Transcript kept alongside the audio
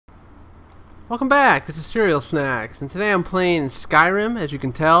Welcome back, this is Cerealsnax, and today I'm playing Skyrim, as you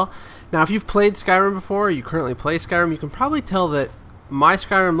can tell. Now if you've played Skyrim before, or you currently play Skyrim, you can probably tell that my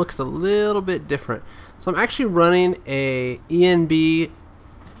Skyrim looks a little bit different. So I'm actually running a ENB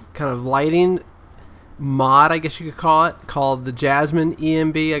kind of lighting mod, I guess you could call it, called the Jasmin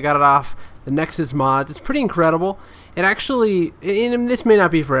ENB. I got it off the Nexus mods. It's pretty incredible. It actually, and this may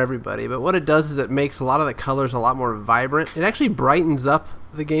not be for everybody, but what it does is it makes a lot of the colors a lot more vibrant. It actually brightens up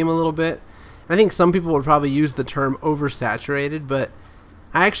the game a little bit. I think some people would probably use the term oversaturated, but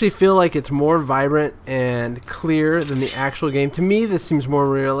I actually feel like it's more vibrant and clear than the actual game. To me, this seems more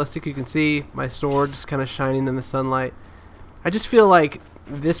realistic. You can see my sword just kind of shining in the sunlight. I just feel like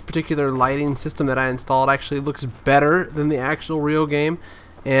this particular lighting system that I installed actually looks better than the actual real game.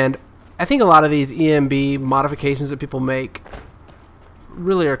 And I think a lot of these ENB modifications that people make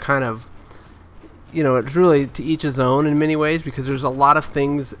really are kind of, you know, it's really to each his own in many ways, because there's a lot of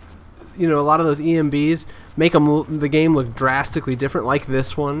things, you know, a lot of those ENBs make the game look drastically different, like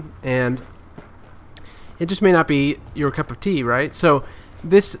this one, and it just may not be your cup of tea, right? So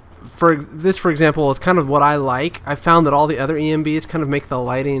this, for example, is kind of what I like. I found that all the other ENBs kind of make the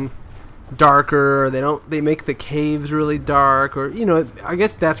lighting darker. They make the caves really dark, or, you know, I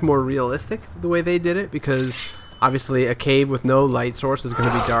guess that's more realistic the way they did it, because obviously a cave with no light source is going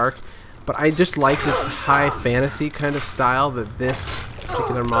to be dark. But I just like this high fantasy kind of style that this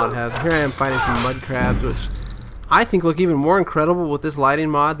particular mod has. Here I am fighting some mud crabs, which I think look even more incredible with this lighting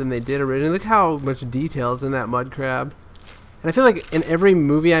mod than they did originally. Look how much detail is in that mud crab. And I feel like in every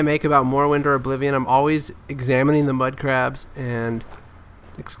movie I make about Morrowind or Oblivion, I'm always examining the mud crabs and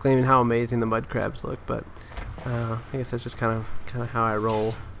exclaiming how amazing the mud crabs look. But I guess that's just kind of how I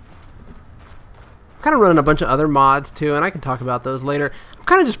roll. I'm kind of running a bunch of other mods too, and I can talk about those later. I'm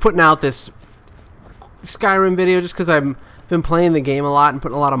kind of just putting out this Skyrim video just because I've been playing the game a lot and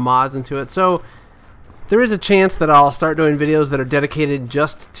putting a lot of mods into it. So there is a chance that I'll start doing videos that are dedicated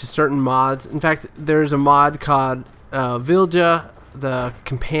just to certain mods. In fact, there's a mod called Vilja, the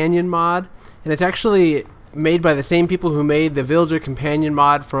companion mod, and it's actually made by the same people who made the Vilja companion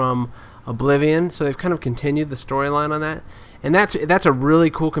mod from Oblivion. So they've kind of continued the storyline on that, and that's a really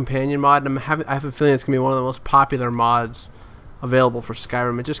cool companion mod. And I have a feeling it's gonna be one of the most popular mods available for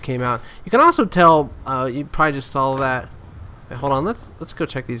Skyrim. It just came out. You can also tell, you probably just saw that. Wait, hold on, let's go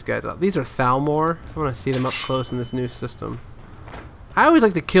check these guys out. These are Thalmor. I want to see them up close in this new system. I always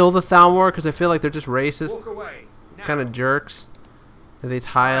like to kill the Thalmor because I feel like they're just racist kind of jerks. They're these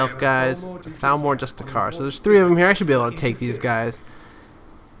high elf guys. Thalmor just a car. So there's 3 of them here. I should be able to take these guys.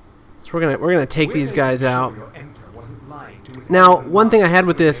 So we're gonna take these guys out. Now, one thing I had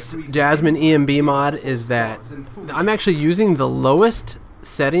with this Jasmin ENB mod is that I'm actually using the lowest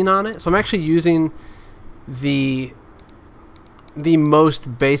setting on it. So I'm actually using the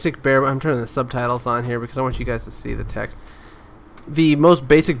most basic bare. I'm turning the subtitles on here because I want you guys to see the text. The most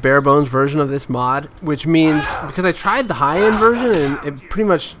basic bare bones version of this mod, which means because I tried the high end version and it pretty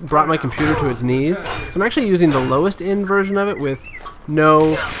much brought my computer to its knees. So I'm actually using the lowest end version of it with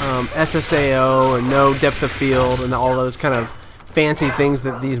no SSAO and no depth of field and all those kind of fancy things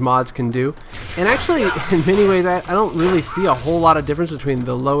that these mods can do. And actually, in many ways, I don't really see a whole lot of difference between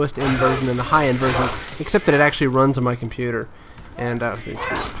the lowest end version and the high end version, except that it actually runs on my computer. And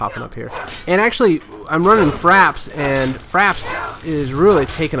it's popping up here. And actually, I'm running Fraps, and Fraps is really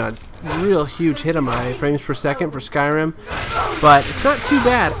taking a real huge hit on my frames per second for Skyrim. But it's not too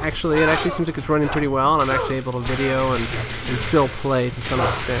bad, actually. It actually seems like it's running pretty well, and I'm actually able to video and still play to some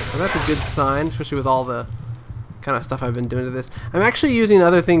extent. So that's a good sign, especially with all the kind of stuff I've been doing to this. I'm actually using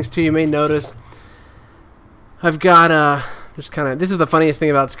other things too. You may notice I've got just kind of, this is the funniest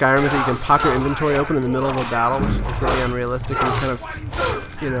thing about Skyrim, is that you can pop your inventory open in the middle of a battle, which is completely unrealistic, and kind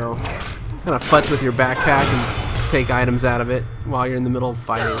of, you know, kind of futz with your backpack and take items out of it while you're in the middle of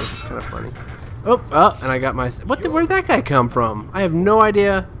fighting, which is kind of funny. Oh, and I got my, where'd that guy come from? I have no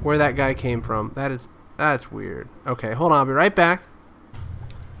idea where that guy came from. That's weird. Okay, hold on, I'll be right back.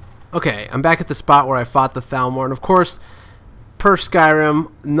 Okay, I'm back at the spot where I fought the Thalmor, and of course, per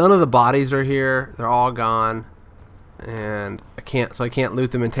Skyrim, none of the bodies are here. They're all gone. And I can't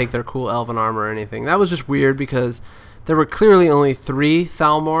loot them and take their cool elven armor or anything. That was just weird because there were clearly only 3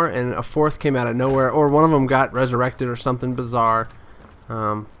 Thalmor, and a 4th came out of nowhere, or one of them got resurrected or something bizarre.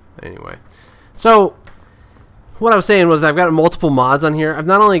 Anyway, so what I was saying was I've got multiple mods on here. I've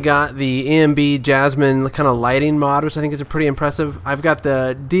not only got the ENB Jasmin kind of lighting mod, which I think is pretty impressive. I've got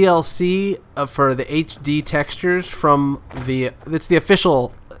the DLC for the HD textures from it's the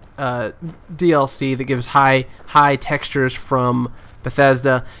official DLC that gives high textures from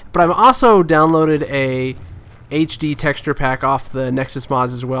Bethesda, but I've also downloaded a HD texture pack off the Nexus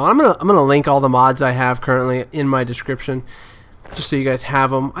mods as well. I'm gonna link all the mods I have currently in my description, just so you guys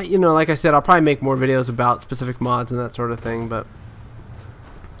have them. You know, like I said, I'll probably make more videos about specific mods and that sort of thing. But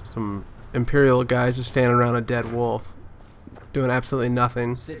some Imperial guys just standing around a dead wolf, doing absolutely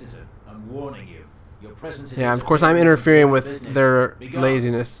nothing. Citizen, I'm warning you. Your presence is Yeah, of course I'm interfering with their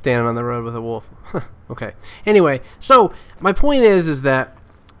laziness, standing on the road with a wolf. Okay. Anyway, so my point is that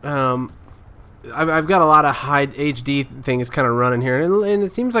I've got a lot of high HD things kind of running here, and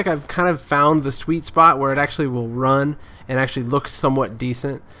it seems like I've kind of found the sweet spot where it actually will run and actually look somewhat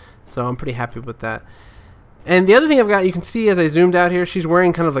decent. So I'm pretty happy with that. And the other thing I've got, you can see as I zoomed out here, she's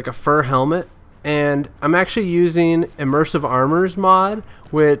wearing kind of like a fur helmet, and I'm actually using Immersive Armors mod,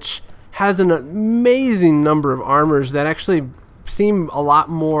 which has an amazing number of armors that actually seem a lot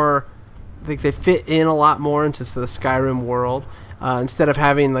more, I think they fit in a lot more into the Skyrim world. Instead of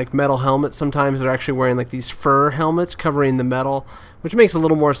having like metal helmets, sometimes they're actually wearing like these fur helmets covering the metal, which makes a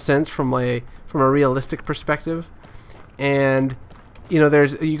little more sense from a realistic perspective. And you know,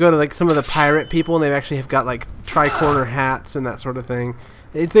 you go to like some of the pirate people, and they actually have got like tri-corner hats and that sort of thing.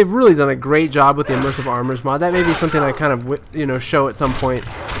 They've really done a great job with the Immersive Armors mod. That may be something I kind of, you know, show at some point.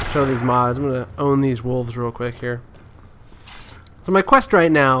 Show these mods. I'm gonna own these wolves real quick here. So my quest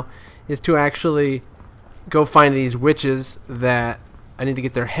right now is to actually go find these witches that I need to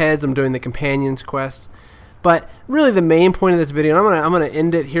get their heads. I'm doing the companions quest. But really the main point of this video, and I'm gonna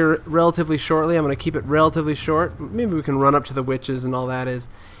end it here relatively shortly. I'm gonna keep it relatively short. Maybe we can run up to the witches and all that is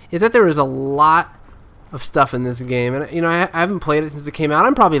that there is a lot of stuff in this game, and you know, I haven't played it since it came out.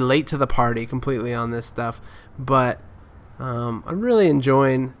 I'm probably late to the party completely on this stuff, but I'm really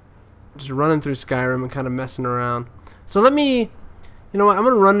enjoying just running through Skyrim and kind of messing around. So let me, you know what, I'm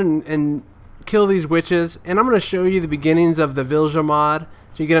gonna run and kill these witches, and I'm gonna show you the beginnings of the Vilja mod,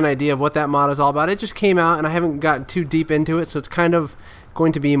 so you get an idea of what that mod is all about. It just came out, and I haven't gotten too deep into it, so it's kind of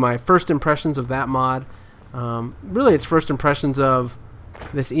going to be my first impressions of that mod. Really, it's first impressions of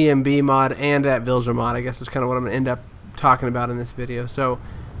this ENB mod and that Vilja mod, I guess, is kind of what I'm going to end up talking about in this video. So,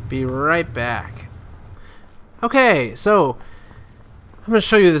 be right back. Okay, so I'm going to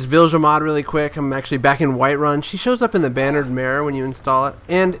show you this Vilja mod really quick. I'm actually back in Whiterun. She shows up in the bannered mirror when you install it.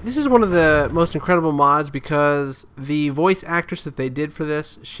 And this is one of the most incredible mods because the voice actress that they did for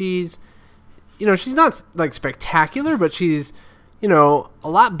this, she's, you know, she's not like spectacular, but she's, you know, a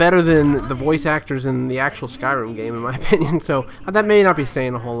lot better than the voice actors in the actual Skyrim game, in my opinion. So that may not be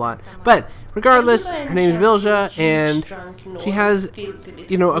saying a whole lot. But regardless, her name is Vilja, and she has,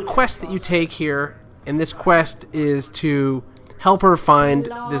 you know, a quest that you take here. And this quest is to help her find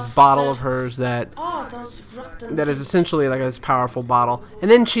this bottle of hers that is essentially like this powerful bottle.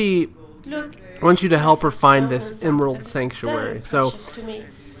 And then she wants you to help her find this Emerald Sanctuary. So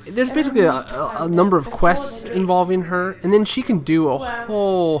there's basically a number of quests involving her, and then she can do a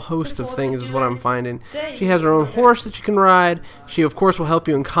whole host of things is what I'm finding. She has her own horse that you can ride. She of course will help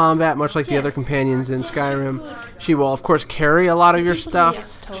you in combat, much like the other companions in Skyrim. She will of course carry a lot of your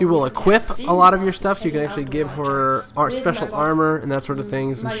stuff. She will equip a lot of your stuff, so you can actually give her special armor and that sort of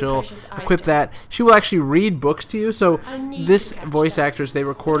things, and she'll equip that. She will actually read books to you. So this voice actress, they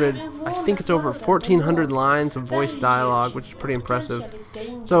recorded, I think it's over 1,400 lines of voice dialogue, which is pretty impressive.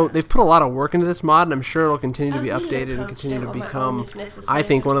 So they've put a lot of work into this mod, and I'm sure it'll continue to be updated and continue to become, I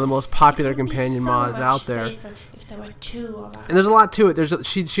think, one of the most popular companion mods out there. And there's a lot to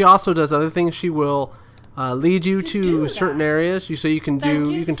it. She also does other things. She will lead you to certain areas, so you can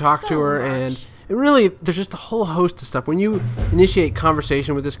talk to her, and really there's just a whole host of stuff. When you initiate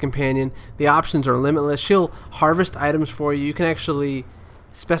conversation with this companion, the options are limitless. She'll harvest items for you. You can actually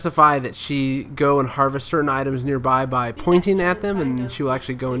specify that she go and harvest certain items nearby by pointing at them, and she will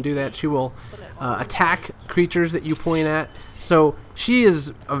actually go and do that. She will attack creatures that you point at. So she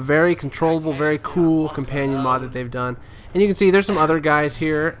is a very controllable, very cool companion mod that they've done. And you can see there's some other guys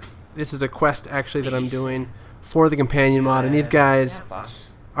here. This is a quest actually that I'm doing for the companion mod, and these guys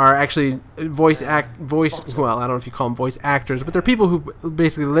are actually well, I don't know if you call them voice actors, but they're people who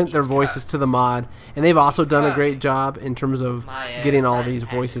basically lent their voices to the mod, and they've also done a great job in terms of getting all these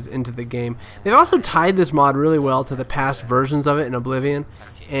voices into the game. They've also tied this mod really well to the past versions of it in Oblivion,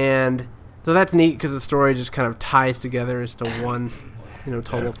 and so that's neat because the story just kind of ties together as to one, you know,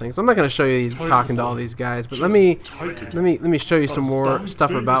 total thing. So I'm not going to show you these talking to all these guys, but let me show you some more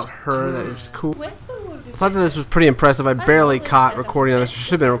stuff about her that is cool. I thought that this was pretty impressive. I barely caught recording on this. I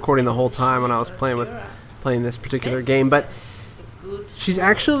should have been recording the whole time when I was playing this particular game. But she's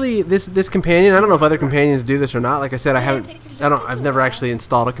actually this companion. I don't know if other companions do this or not. Like I said, I've never actually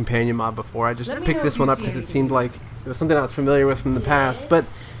installed a companion mod before. I just picked this one up because it seemed like it was something I was familiar with from the past. But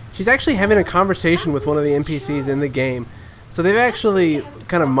she's actually having a conversation with one of the NPCs in the game. So they've actually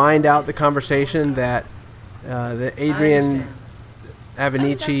kind of mined out the conversation that the Adrian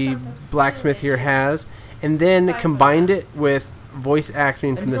Avenici blacksmith here has, and then combined it with voice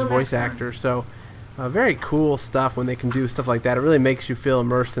acting from this voice actor. So very cool stuff when they can do stuff like that. It really makes you feel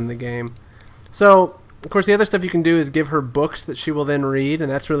immersed in the game. So of course the other stuff you can do is give her books that she will then read,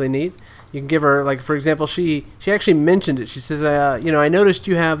 and that's really neat. You can give her, like, for example, she actually mentioned it. She says, you know, I noticed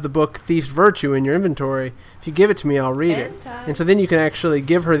you have the book Thief's Virtue in your inventory. If you give it to me, I'll read it. And so then you can actually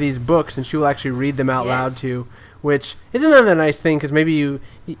give her these books, and she will actually read them out loud to you, which is another nice thing, because maybe you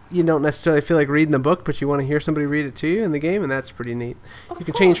don't necessarily feel like reading the book, but you want to hear somebody read it to you in the game, and that's pretty neat. You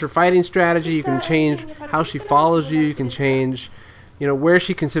can change her fighting strategy. You can change how she follows you. You can change, you know, where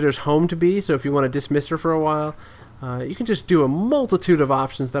she considers home to be. So if you want to dismiss her for a while, you can just do a multitude of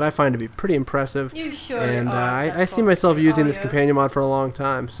options that I find to be pretty impressive. And I see myself using this companion mod for a long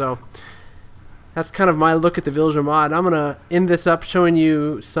time. So that's kind of my look at the Vilja mod. I'm gonna end this up showing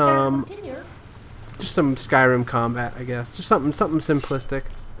you just some Skyrim combat, I guess, just something simplistic.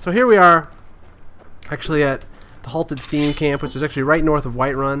 So here we are, actually at the Halted Steam Camp, which is actually right north of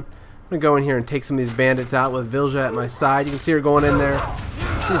Whiterun. I'm gonna go in here and take some of these bandits out with Vilja at my side. You can see her going in there.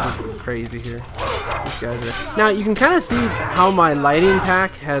 She's crazy here. These guys are. Now you can kind of see how my lighting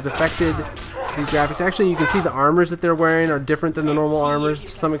pack has affected the graphics. Actually, you can see the armors that they're wearing are different than the normal armors to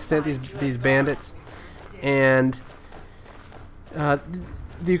some extent. These bandits, and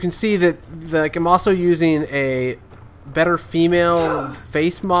you can see that like I'm also using a better female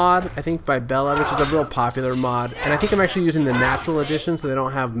face mod, I think by Bella, which is a real popular mod, and I think I'm actually using the natural edition, so they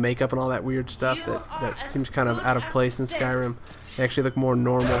don't have makeup and all that weird stuff that seems kind of out of place in Skyrim. They actually look more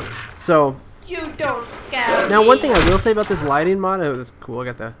normal. So you don't scare now, one thing I will say about this lighting mod, oh, that's cool, I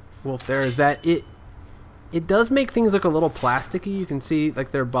got the wolf there, is that it does make things look a little plasticky. You can see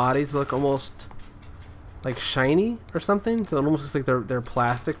like their bodies look almost like shiny or something, so it almost looks like they're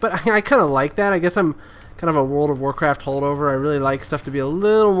plastic, but I kind of like that. I guess I'm kind of a World of Warcraft holdover. I really like stuff to be a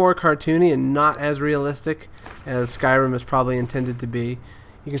little more cartoony and not as realistic as Skyrim is probably intended to be.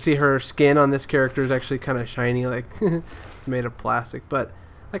 You can see her skin on this character is actually kind of shiny, like it's made of plastic, but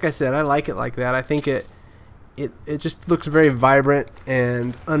like I said, I like it like that. I think it just looks very vibrant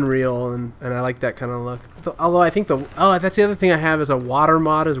and unreal, and I like that kind of look. Although I think that's the other thing I have is a water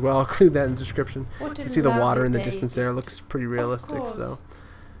mod as well. I'll include that in the description. You can see the water in the distance there. It looks pretty realistic. So,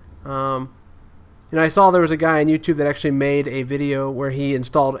 you know, I saw there was a guy on YouTube that actually made a video where he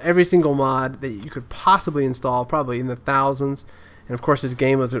installed every single mod that you could possibly install, probably in the thousands. And of course, his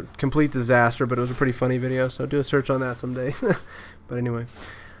game was a complete disaster, but it was a pretty funny video. So do a search on that someday. But anyway.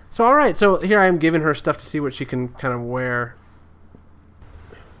 So alright, so here I am giving her stuff to see what she can kind of wear.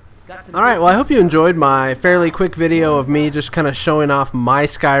 Alright, well I hope you enjoyed my fairly quick video of me just kind of showing off my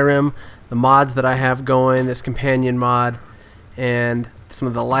Skyrim, the mods that I have going, this companion mod, and some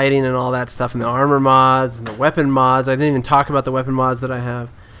of the lighting and all that stuff, and the armor mods, and the weapon mods. I didn't even talk about the weapon mods that I have.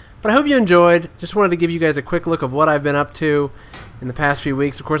 But I hope you enjoyed. Just wanted to give you guys a quick look of what I've been up to in the past few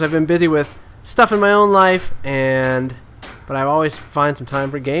weeks. Of course, I've been busy with stuff in my own life, but I always find some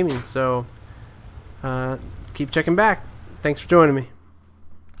time for gaming, so keep checking back. Thanks for joining me.